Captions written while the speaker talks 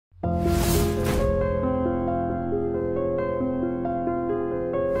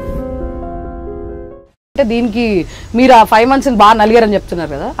అంటే దీనికి మీరు ఆ 5 months బాగా నలిగారని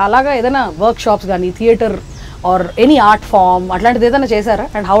చెప్తున్నారు కదా, అలాగా ఏదైనా వర్క్ షాప్స్ కానీ theatre or any art form అట్లాంటిది ఏదైనా చేశారా?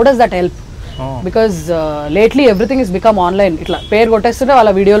 And how does that help? Because lately everything is become online. ఇట్లా పేరు కొట్టేస్తుంటే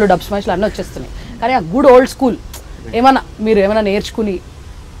వాళ్ళ వీడియోలు డబ్ స్మాష్లు అన్నీ వచ్చేస్తున్నాయి. కానీ ఆ గుడ్ ఓల్డ్ స్కూల్ ఏమన్నా మీరు ఏమైనా నేర్చుకుని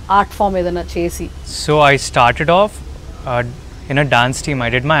ఆర్ట్ ఫామ్ ఏదైనా చేసి? So I started off in a dance team.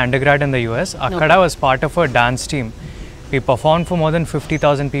 I did my undergrad in the US. Akkada was part of a dance team. We performed for more than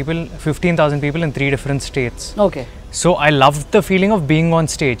 15,000 people in 3 different states. Okay. So I loved the feeling of being on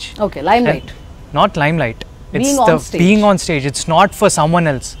stage. Okay, limelight. Not limelight. Being It's on the stage. being on stage. It's not for someone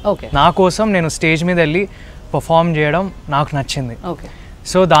else. Okay. నా కోసం నేను stage మీద వెళ్ళి perform చేయడం నాకు నచ్చింది. Okay.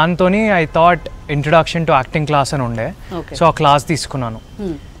 So దాంతోని I thought introduction to acting class అని ఉండే. సో ఆ క్లాస్ తీసుకున్నాను.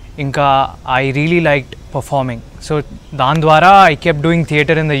 ఇంకా I really liked performing. So దాని ద్వారా I kept doing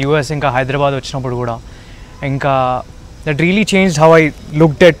theatre in the US. ఇంకా హైదరాబాద్ వచ్చినప్పుడు కూడా ఇంకా that really changed how I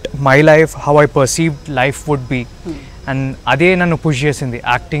looked at my life, how I perceived life would be. And అదే నన్ను పుష్ చేసింది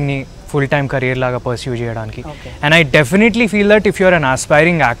యాక్టింగ్ని ఫుల్ టైమ్ కెరీర్ లాగా పర్సీవ్ చేయడానికి. And I definitely feel that if you're an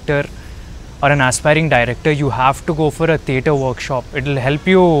aspiring actor or an aspiring director, you have to go for a theatre workshop. It will help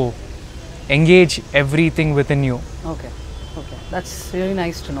you engage everything within you. Okay, okay, that's really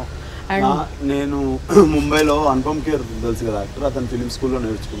nice to know. And నేను ముంబైలో అనుపమ్ ఖేర్ తెలుసు కదా actor, అతను film స్కూల్లో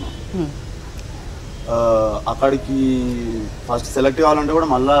నేర్చుకున్నాను. అక్కడికి first select కావాలంటే కూడా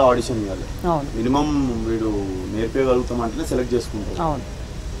మళ్ళీ ఆడిషన్ ఇవ్వాలి. మినిమం వీడు నేర్పించగలుగుతామంటేనే సెలెక్ట్ చేసుకుంటాం.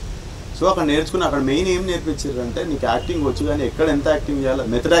 సో అక్కడ నేర్చుకుని అక్కడ మెయిన్ ఏం నేర్పించారు అంటే నీకు యాక్టింగ్ వచ్చు కానీ ఎక్కడ ఎంత యాక్టింగ్ చేయాలి,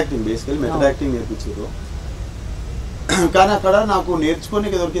 method acting, basically method acting నేర్పించారు. కానీ అక్కడ నాకు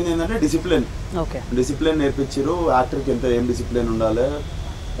నేర్చుకోనికి దొరికింది ఏంటంటే డిసిప్లిన్. డిసిప్లిన్ నేర్పించారు. యాక్టర్కి ఏం డిసిప్లిన్ ఉండాలి,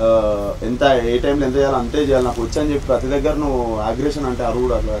 ఎంత ఏ టైంలో ఎంత చేయాలి అంతే చేయాలి, నాకు వచ్చి అని చెప్పి ప్రతి దగ్గర నువ్వు అగ్రెషన్ అంటే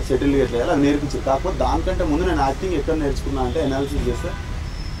అరువుడు అట్లా సెటిల్ ఎట్లా చేయాలి అది నేర్పించారు. కాకపోతే దానికంటే ముందు నేను యాక్టింగ్ ఎక్కడ నేర్చుకున్నా అంటే అనాలిసిస్ చేస్తే,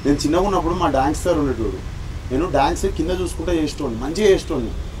 నేను చిన్నగా ఉన్నప్పుడు మా డాన్స్ సార్ ఉండేటోడు. నేను డాన్స్ కింద చూసుకుంటే చేసేటోండి, మంచిగా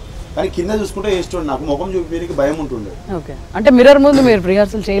చేసేటోండి. కానీ కింద చూసుకుంటే చేసేటోండి, నాకు ముఖం చూపించడానికి భయం ఉంటుండే. ఓకే, అంటే మిర్రర్ ముందు మీరు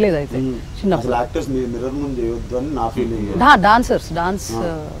రిహార్సల్ చేయలేదు అయితే? అసలు యాక్టర్స్ మిర్రర్ ముందు చేయొద్దు అని నా ఫీలింగ్. డాన్సర్స్ డాన్స్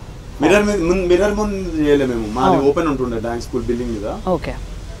మిర్రర్ ముందు చేయలే మేము, మాది ఓపెన్ ఉంటుండే డాన్స్ స్కూల్ బిల్డింగ్ మీద. ఓకే.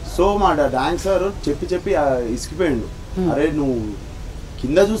 సో మా డాన్సర్ చెప్పి ఇసికిపోయిండు, అరే నువ్వు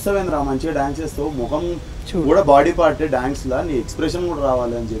కింద చూస్తావేంద్రా మంచిగా డాన్స్ చేస్తావు, ముఖం కూడా బాడీ పార్ట్ డాన్స్ లా నీ ఎక్స్ప్రెషన్ కూడా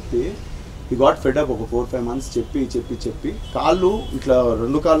రావాలి అని చెప్పి ఈ గాట్ ఫెడ్ అప్. ఒక 4-5 months చెప్పి కాళ్ళు ఇట్లా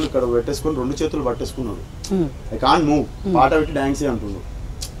 2 కాళ్ళు ఇక్కడ పెట్టేసుకొని 2 చేతులు పట్టేసుకున్నాడు. ఐ కాంట్ మూవ్, పాట పెట్టి డాన్స్ అంటుండు,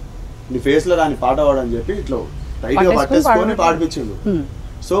 నీ ఫేస్ లో రాని పాట వాడని చెప్పి ఇట్లా టైట్ గా పట్టేసుకొని పాడిపించిండు.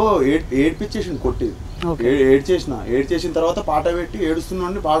 సో ఏడ్పించేసిండు, కొట్టి ఏడ్చేసిన తర్వాత పాట పెట్టి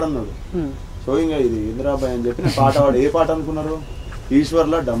ఏడుస్తున్నాడు పాడన్నాడు. సో ఇంకా ఇది ఇందిరాబాయ్ అని చెప్పి నేను పాట వాడు. ఏ పాట అనుకున్నారు?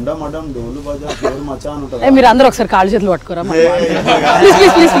 ఈశ్వర్లా డమ్ డమ్ అడమ్ డోలు బజా పేరు మచా అని ఉంటుంది. మీరు అందరూ ఒకసారి కాళ్ళు చేతులు పట్టుకోరా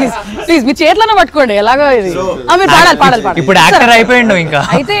ప్లీజ్, మీ చేతులను పట్టుకోండి. ఎలాగో ఇది పాడాలి. ఇప్పుడు యాక్టర్ అయిపోయిండు ఇంకా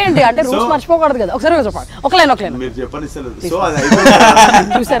అయితే ఏంటి అంటే రూల్స్ మర్చిపోకూడదు కదా. ఒకసారి ఒక లైన్ మీరు చెప్పనిస్తలేదు. సో అది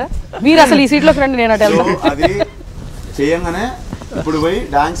చూసారా, మీరు అసలు ఈ సీట్ లోకి రండి, నేను అటు అది చేయంగానే ఇప్పుడు పోయి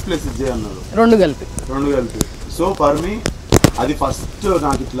డాన్స్ ప్లేస్ చేయన్నారు, 2 కలిపి. సో ఫర్ మీ అది ఫస్ట్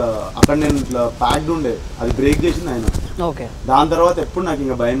నాకు ఇట్లా అక్కడ నేను ఇట్లా ప్యాక్డ్ ఉండే, అది బ్రేక్ చేసింది ఆయన. ఓకే. దాని తర్వాత ఎప్పుడు నాకు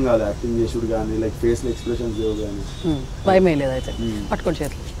ఇంకా భయం కాదు యాక్టింగ్ చేసుడు కానీ లైక్ ఫేస్ ఎక్స్ప్రెషన్స్ కానీ భయం లేదు. అయితే పట్టుకోండి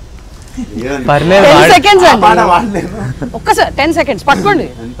చేతులు, ఒక్కసారి 10 seconds పట్టుకోండి.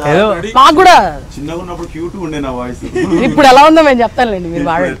 మాకు కూడా చిన్నగా ఉన్నప్పుడు క్యూట్ ఉండే నా వాయిస్, ఇప్పుడు ఎలా ఉందో మేము చెప్తానులేండి, మీరు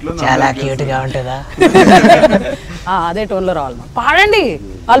పాడండి. చాలా క్యూట్ గా ఉంటుందా? అదే టోన్ లో రావాలి, పాడండి.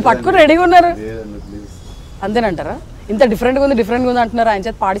 వాళ్ళు పట్టుకుని రెడీగా ఉన్నారు అంతేనంటారా? ఇంత డిఫరెంట్గా ఉంది అంటున్నారు, ఆయన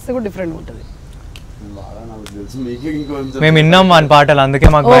చేత పాడిస్తే కూడా డిఫరెంట్గా ఉంటుంది. మేము విన్నాం మన పాటలు, అందుకే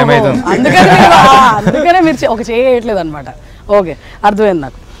మాకు భయం అవుతుంది. అందుకనే మీరు ఒక చేయట్లేదు అనమాట. ఓకే, అర్థమైంది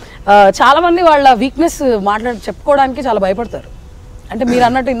నాకు. చాలా మంది వాళ్ళ వీక్నెస్ చెప్పుకోవడానికి చాలా భయపడతారు. అంటే మీరు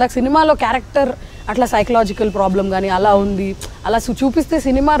అన్నట్టు ఇందాక సినిమాలో క్యారెక్టర్ అట్లా సైకలాజికల్ ప్రాబ్లం కానీ అలా ఉంది, అలా చూపిస్తే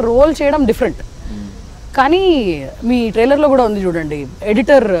సినిమా రోల్ చేయడం డిఫరెంట్. కానీ మీ ట్రైలర్లో కూడా ఉంది చూడండి,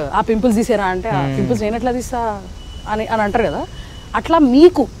 ఎడిటర్ ఆ పింపుల్స్ తీసారా అంటే ఆ పింపుల్స్ నేను ఎట్లా తీస్తా అని అంటారు కదా. అట్లా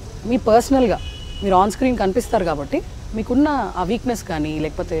మీకు మీ పర్సనల్గా మీరు ఆన్ స్క్రీన్ కనిపిస్తారు కాబట్టి మీకున్న ఆ వీక్నెస్ కానీ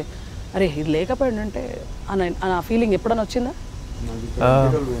లేకపోతే అరే ఇది లేకపోయిందంటే ఆ ఫీలింగ్ ఎప్పుడైనా వచ్చిందా?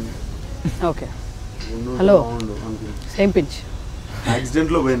 Okay, hello same pinch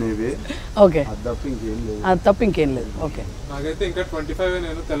accident లో పోయినవి. ఓకే, అది తప్ప ఇంకేం లేదు. ఓకే, నాకైతే ఇంకా 25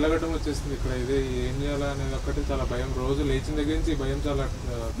 నేను తెల్లగడ్డం వచ్చేసింది ఇక్కడ. ఇదే ఏం చేయాలా అనేది ఒకటి చాలా భయం, రోజు లేచిన దగ్గర నుంచి భయం చాలా.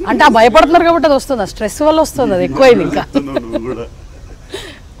 అంటే ఆ భయపడుతున్నారు కాబట్టి అది వస్తుంది, స్ట్రెస్ వల్ల వస్తుంది, అది ఎక్కువైంది. ఇంకా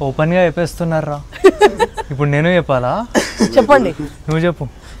ఓపెన్ గా చెప్పేస్తున్నారా? ఇప్పుడు నేను చెప్పాలా? చెప్పండి, నువ్వు చెప్పు.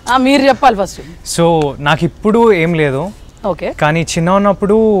 మీరు చెప్పాలి ఫస్ట్. సో నాకు ఇప్పుడు ఏం లేదు, ఓకే. కానీ చిన్న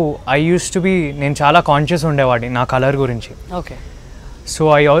ఉన్నప్పుడు ఐ యూస్ టు బి, నేను చాలా కాన్షియస్ ఉండేవాడిని నా కలర్ గురించి. ఓకే. సో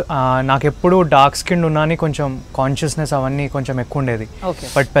నాకు ఎప్పుడు డార్క్ స్కిన్ ఉన్నాని కొంచెం కాన్షియస్నెస్ అవన్నీ కొంచెం ఎక్కువ ఉండేది.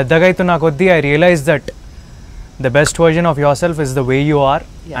 బట్ పెద్దగా అయితే నాకు వద్ది I realise that the best version of your self is the way you are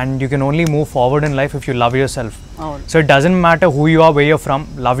and you can only move forward in life if you love your self. So it doesn't matter who you are, way your from,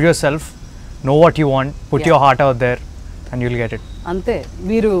 love your self, know what you want, put your heart out there and you'll get it. అంతే.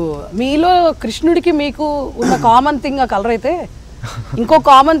 మీరు మీలో కృష్ణుడికి మీకు ఉన్న common thing ఆ colour అయితే ఇంకో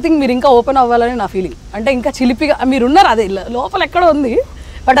common thing మీరు ఇంకా ఓపెన్ అవ్వాలని నా ఫీలింగ్. అంటే ఇంకా చిలిపిగా మీరున్నారు, అదే లోపల ఎక్కడో ఉంది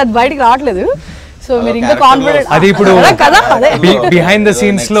బట్ అది బయటికి రావట్లేదు. సో మీరు ఇంకా కాన్ఫిడెంట్ అది ఇప్పుడు కదా, అదే బిహైండ్ ద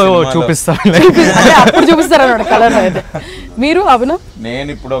సీన్స్ లో చూపిస్తారు, అప్పుడు చూపిస్తారు అన్నమాట కలర్ అయితే. మీరు అభినవ్? నేను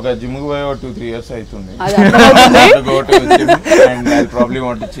ఇప్పుడు ఒక జిమ్ కి పోయి 2-3 years అవుతుంది.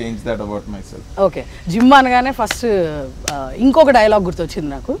 ఓకే. జిమ్ అనగానే ఫస్ట్ ఇంకొక డైలాగ్ గుర్తొచ్చింది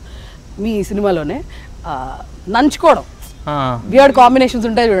నాకు మీ సినిమాలోనే, నంచుకోవడం, వియర్డ్ కాంబినేషన్స్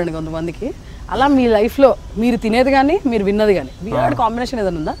ఉంటాయి చూడండి కొంతమందికి. అలా మీ లైఫ్లో మీరు తినేది కానీ మీరు విన్నది కానీ వియర్డ్ కాంబినేషన్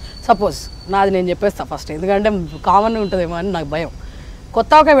ఏదైనా ఉందా? సపోజ్ నాది నేను చెప్పేస్తా ఫస్ట్, ఎందుకంటే కామన్ ఉంటుందేమో అని నాకు భయం.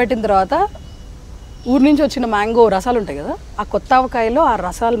 కొత్త ఆవకాయ పెట్టిన తర్వాత ఊరి నుంచి వచ్చిన మ్యాంగో రసాలు ఉంటాయి కదా, ఆ కొత్త ఆవకాయలో ఆ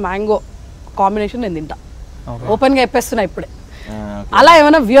రసాలు మ్యాంగో కాంబినేషన్ నేను తింటా. ఓపెన్గా చెప్పేస్తున్నా ఇప్పుడే. అలా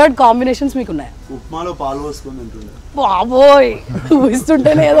ఏమైనా వియర్డ్ కాంబినేషన్స్ మీకు ఉన్నాయా? ఉప్మాలో పాలు పోసుకొని తింటుండే. బాబోయ్,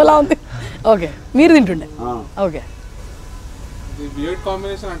 ఊహిస్తుంటేనే ఏదోలా ఉంది. ఓకే, మీరు తింటుండే. ఓకే. వియర్డ్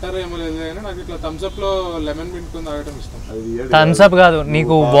కాంబినేషన్ అంటారో ఏమో లేదు కానీ నాకు ఇట్లా థమ్స్ అప్ లో లెమన్ పిండుకొని తాగడం ఇష్టం. థమ్స్ అప్ కాదు,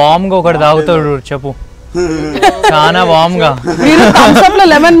 నీకు వామ్ గా ఒకటి తాగుతాడు చెప్పు, చాలా వామ్ గా. మీరు థమ్స్ అప్ లో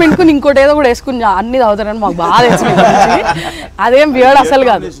లెమన్ పిండుకుని ఇంకోటి ఏదో కూడా వేసుకుని అన్ని తాగుతారని మాకు బాగా తెలుసు. అదేం వియర్డ్ అసలు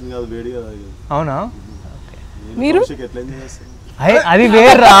కాదు. అవునా? మీరు అది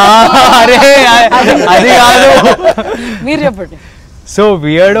వేర్రా, అరే అది కాదు. మీరు చెప్పండి. సో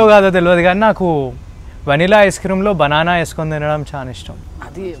వియర్డో కాదో తెలియదు కానీ నాకు వనిలా ఐస్ క్రీమ్ లో బనానా వేసుకొని తినడం చాలా ఇష్టం.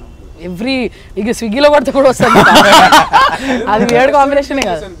 అది ఎవ్రీ ఇక స్విగ్గీలో పడితే కూడా వస్తుంది. అది వియర్డ్ కాంబినేషన్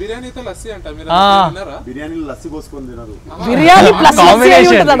కాదు. బిర్యానీతో లస్సీ అంట, మీరు బిర్యానీలో లస్సీ పోసుకొని తినరు. బిర్యానీ ప్లస్ లస్సీ అయి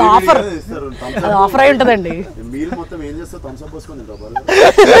ఉంటుంది, అది ఆఫర్, అది ఆఫర్ అయి ఉంటుందండి. మీల్ మొత్తం ఏం చేస్తారు? థమ్స్ అప్ పోసుకొని తింటారు.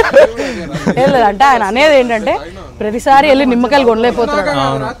 ఏం లేదు అంటే ఆయన అనేది ఏంటంటే ప్రతిసారి వెళ్ళి నిమ్మకాయలు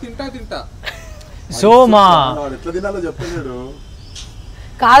కొనలేకపోతున్నాడు. సో మా ఎట్లా తినాలో చెప్తున్నాడు.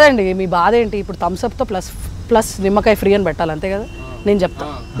 కాదండి, మీ బాధ ఏంటి? ఇప్పుడు థమ్స్ అప్ తో ప్లస్ నిమ్మకాయ ఫ్రీ అని పెట్టాలి, అంతే కదా? నేను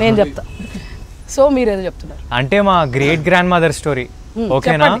చెప్తా. సో మీరు ఏదో చెప్తున్నారు అంటే మా గ్రేట్ గ్రాండ్ మదర్ స్టోరీ.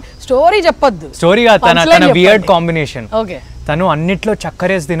 ఓకేనా? స్టోరీ చెప్పొద్దు, స్టోరీ కాదు, తన వియర్డ్ కాంబినేషన్. ఓకే. తను అన్నిట్లో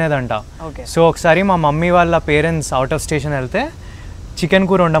చక్కెరేసి తినేదంట. సో ఒకసారి మా మమ్మీ వాళ్ళ పేరెంట్స్ అవుట్ ఆఫ్ స్టేషన్ వెళ్తే చికెన్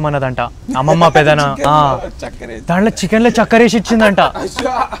కూర ఉండమన్నదంట అమ్మమ్మ పెదన. దాంట్లో చికెన్ లో చక్కెరేసి ఇచ్చిందంట.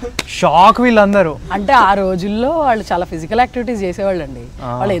 షాక్ వీళ్ళందరూ. అంటే ఆ రోజుల్లో వాళ్ళు చాలా ఫిజికల్ యాక్టివిటీస్ చేసేవాళ్ళు అండి.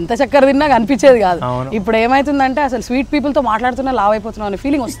 వాళ్ళు ఎంత చక్కెర తిన్నా కనిపించేది కాదు. ఇప్పుడు ఏమైతుందంటే అసలు స్వీట్ పీపుల్ తో మాట్లాడుతున్నా లావ్ అయిపోతున్నాం అనే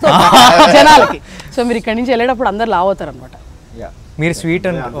ఫీలింగ్ వస్తుంది జనాలకి. సో మీరు ఇక్కడి నుంచి వెళ్ళేటప్పుడు అందరు లావ్ అవుతారు అనమాట. మీరు స్వీట్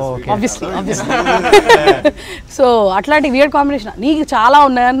ఆబ్వియస్లీ. సో అట్లాంటి వియర్డ్ కాంబినేషన్ నీకు చాలా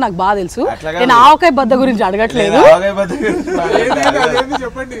ఉన్నాయని నాకు బాగా తెలుసు. నేను ఆవకాయ బద్ద గురించి అడగట్లేదు.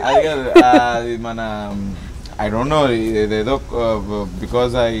 మన ఐ డోంట్ నో ఏదో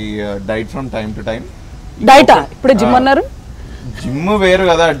because I diet from time to time. డైటా? ఇప్పుడు జిమ్ అన్నారు. జిమ్ వేరు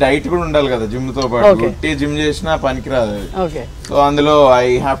కదా, డైట్ కూడా ఉండాలి కదా జిమ్ తో పాటు. జిమ్ చేసినా పనికిరాదు. సో అందులో I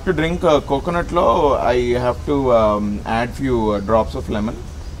have to drink coconut లో I have to add few drops of lemon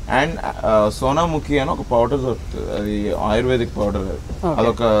and సోనాముఖి అని ఒక పౌడర్ దొరుకుతుంది, అది ఆయుర్వేదిక్ పౌడర్.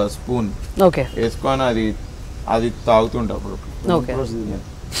 అదొక స్పూన్ వేసుకొని అది తాగుతుంటా అప్పుడు.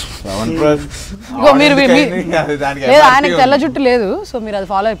 ఆయనకి తెల్ల జుట్టు లేదు, సో మీరు అది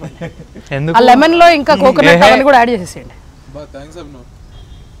ఫాలో అయిపోయింది. ఆ లెమన్ లో ఇంకా కోకోనట్ అవన్నీ కూడా యాడ్ చేసేసేయండి.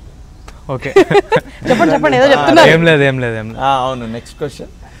 ఓకే, చెప్పండి ఏదో చెప్తున్నారు. ఏం లేదు. అవును, నెక్స్ట్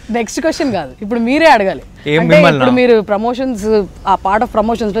క్వశ్చన్ కాదు, ఇప్పుడు మీరే అడగాలి. అంటే ఇప్పుడు మీరు ప్రమోషన్స్, ఆ పార్ట్ ఆఫ్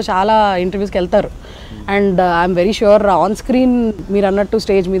ప్రమోషన్స్ లో చాలా ఇంటర్వ్యూస్కి వెళ్తారు. And I'm very sure on screen మీరు అన్నట్టు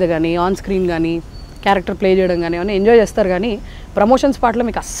స్టేజ్ మీద కానీ ఆన్ స్క్రీన్ కానీ క్యారెక్టర్ ప్లే చేయడం కానీ అవన్నీ ఎంజాయ్ చేస్తారు. కానీ ప్రమోషన్స్ పార్ట్లో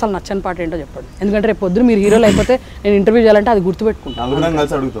మీకు అస్సలు నచ్చని పాట ఏంటో చెప్పండి. ఎందుకంటే రేపు పొద్దున మీరు హీరోలు అయిపోతే నేను ఇంటర్వ్యూ చేయాలంటే అది గుర్తుపెట్టుకుంటాను.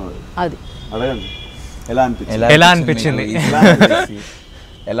 అది ఎలా అనిపించింది?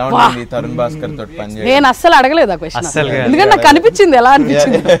 ఎలా ఉంటుంది తరుణ్ భాస్కర్ తోటి పనిచేయడం? నేను అస్సలు అడగలేదు ఆ క్వశ్చన్, ఎందుకంటే నాకు అనిపించింది ఎలా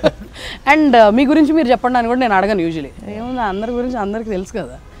అనిపించింది. అండ్ మీ గురించి మీరు చెప్పండి అని కూడా నేను అడగను యూజువలీ. ఏముంది, అందరి గురించి అందరికి తెలుసు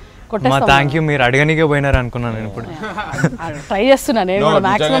కదా. థ్యాంక్ యూ, మీరు అడగనికే పోయినారు అనుకున్నాను నేను. ఇప్పుడు ట్రై చేస్తున్నా నేను కూడా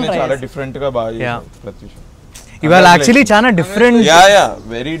మాక్సిమం ట్రై. చాలా డిఫరెంట్ గా బాగా ఇవాళ యాక్చువల్లీ చాలా డిఫరెంట్,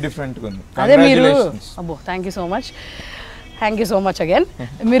 వెరీ డిఫరెంట్ గా ఉంది. అదే మీరు అబ్బో thank you so much again.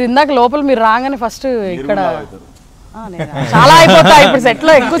 మీరు ఇందాక లోపల మీరు రాగానే ఫస్ట్ ఇక్కడ చాలా అయిపోతా ఇప్పుడు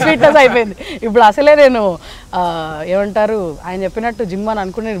సెట్లో ఎక్కువ స్వీట్నెస్ అయిపోయింది. ఇప్పుడు అసలే నేను ఏమంటారు ఆయన చెప్పినట్టు జిమ్ అని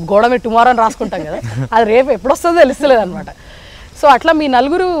అనుకుని గోడ మీద టుమారో అని రాసుకుంటాం కదా, అది రేపు ఎప్పుడు వస్తుందో తెలుస్తలేదు అనమాట. సో అట్లా మీ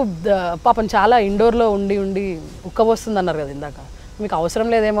నలుగురు పాపం చాలా ఇండోర్లో ఉండి ఉండి ఉక్కబోస్తుంది అన్నారు కదా ఇందాక, మీకు అవసరం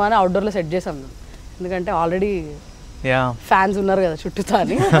లేదేమో అని అవుట్డోర్లో సెట్ చేసాం మేము, ఎందుకంటే ఆల్రెడీ ఫ్యాన్స్ ఉన్నారు కదా చుట్టూతో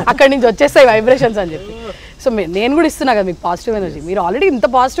అని, అక్కడి నుంచి వచ్చేస్తాయి వైబ్రేషన్స్ అని చెప్పి. సో నేను కూడా ఇస్తున్నా కదా మీకు పాజిటివ్ ఎనర్జీ, మీరు ఆల్రెడీ ఇంత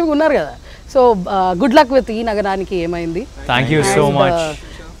పాజిటివ్గా ఉన్నారు కదా. సో గుడ్ లక్ విత్ ఈ నగరానికి ఏమైంది. Thank you so much.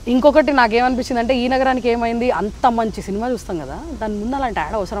 ఇంకొకటి నాకేమనిపించింది అంటే ఈ నగరానికి ఏమైంది అంత మంచి సినిమా చూస్తాం కదా, దాని ముందు అలాంటి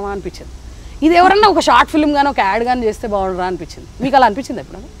యాడ్ అవసరమా అనిపించింది. ఇది ఎవరన్నా ఒక షార్ట్ ఫిల్మ్ కానీ ఒక యాడ్ కానీ చేస్తే బాగుండరా అనిపించింది. మీకు అలా అనిపించింది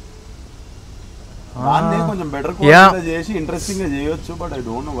ఎప్పుడన్నా? కొంచెం బెటర్ క్వాలిటీగా చేసి ఇంట్రెస్టింగ్ గా చేయొచ్చు, but I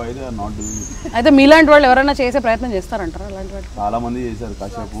don't know why they are not doing it. అయితే మీలాంటి వాళ్ళు ఎవరైనా చేసే ప్రయత్నం చేస్తారంటారా అలాంటి వాళ్ళు? చాలా మంది చేశారు,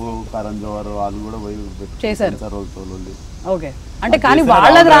 కశ్యపు, కరణ్ జోహర్ వాళ్ళు కూడా చేశారు. ఓకే, అంటే కానీ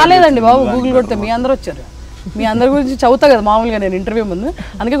వాళ్ళది రాలేదండి బాబు, గూగుల్ కొడితే మీ అందరూ వచ్చారు. మీ అందరి గురించి చదువుతా కదా మామూలుగా నేను ఇంటర్వ్యూ ముందు,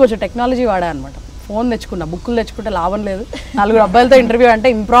 అందుకే కొంచెం టెక్నాలజీ వాడా అనమాట. ఫోన్ తెచ్చుకున్నా, బుక్కులు తెచ్చుకుంటే లాభం లేదు, 4 అబ్బాయిలతో ఇంటర్వ్యూ అంటే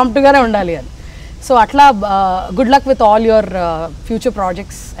ఇంప్రాంప్టుగానే ఉండాలి అని. సో అట్లా good luck with all your future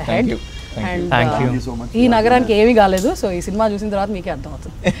projects ahead. And ఈ నగరానికి ఏమీ కాలేదు, సో ఈ సినిమా చూసిన తర్వాత మీకే అర్థం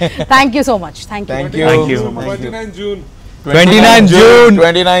అవుతుంది. Thank you so much. Thank you.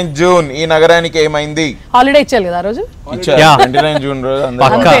 29 June ఈ నగరానికి ఏమైంది. హాలిడే ఇచ్చారు కదా ఆ రోజు, 29 జూన్ రోజు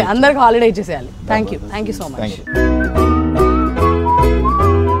అందరికి holiday ఇచ్చేసేయాలి. Thank you so much.